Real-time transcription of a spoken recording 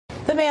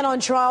The man on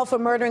trial for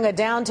murdering a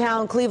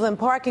downtown Cleveland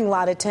parking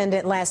lot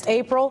attendant last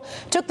April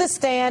took the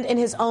stand in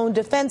his own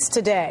defense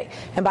today.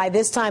 And by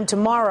this time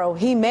tomorrow,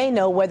 he may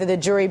know whether the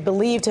jury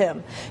believed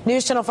him.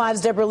 News Channel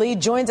 5's Deb Lee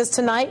joins us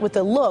tonight with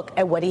a look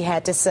at what he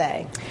had to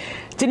say.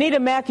 Danita,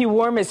 Matthew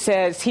Warmus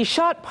says he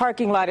shot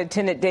parking lot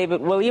attendant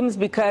David Williams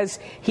because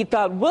he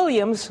thought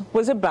Williams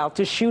was about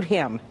to shoot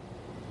him.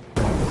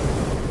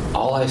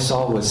 All I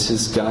saw was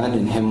his gun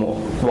and him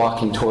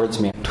walking towards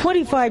me.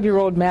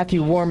 25-year-old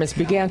Matthew Warmus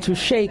began to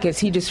shake as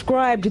he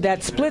described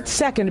that split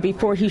second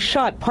before he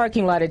shot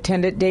parking lot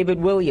attendant David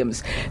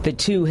Williams. The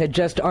two had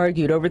just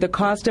argued over the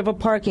cost of a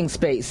parking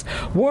space.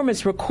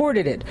 Warmus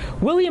recorded it.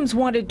 Williams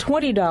wanted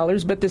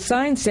 $20, but the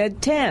sign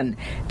said $10.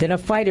 Then a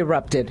fight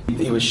erupted.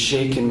 He was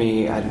shaking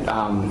me,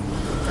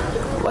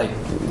 like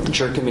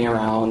jerking me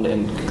around,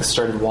 and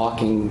started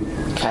walking,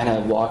 kind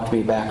of walked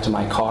me back to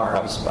my car.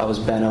 I was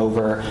bent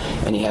over,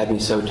 and he had me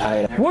so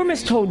tight.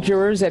 Warmus told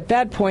jurors at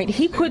that point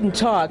he couldn't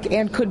talk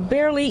and could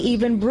barely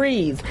even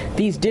breathe.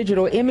 These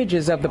digital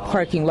images of the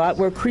parking lot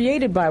were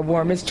created by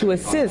Warmus to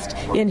assist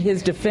in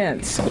his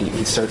defense.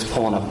 He starts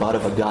pulling a butt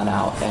of a gun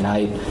out, and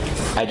I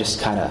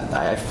just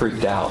I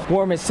freaked out.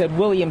 Warmus said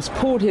Williams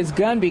pulled his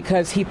gun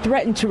because he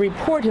threatened to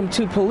report him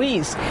to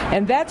police,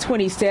 and that's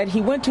when he said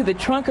he went to the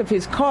trunk of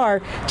his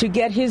car to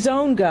get his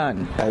own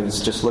gun. I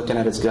was just looking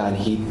at his gun.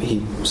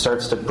 He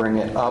starts to bring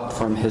it up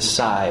from his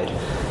side,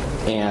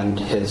 and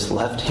his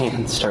left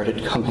hand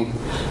started coming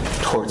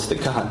towards the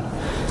gun,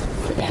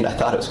 and I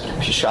thought it was going to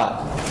be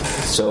shot.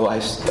 So I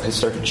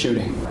started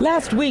shooting.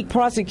 Last week,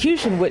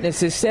 prosecution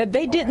witnesses said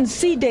they didn't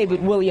see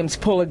David Williams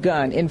pull a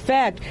gun. In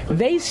fact,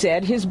 they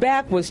said his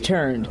back was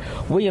turned.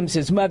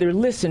 Williams's mother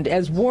listened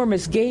as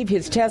Warmus gave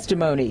his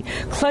testimony,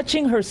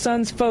 clutching her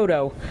son's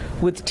photo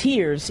with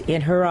tears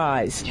in her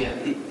eyes. Yeah,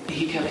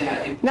 he kept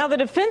at him. Now, the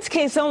defense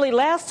case only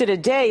lasted a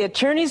day.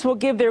 Attorneys will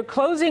give their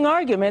closing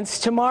arguments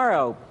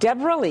tomorrow.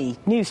 Deb Lee,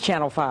 News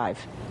Channel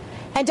 5.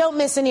 And don't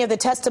miss any of the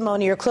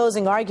testimony or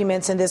closing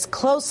arguments in this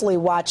closely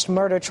watched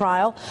murder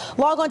trial.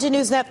 Log on to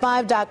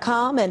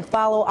newsnet5.com and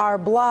follow our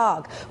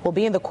blog. We'll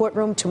be in the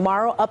courtroom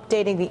tomorrow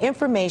updating the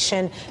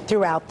information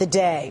throughout the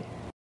day.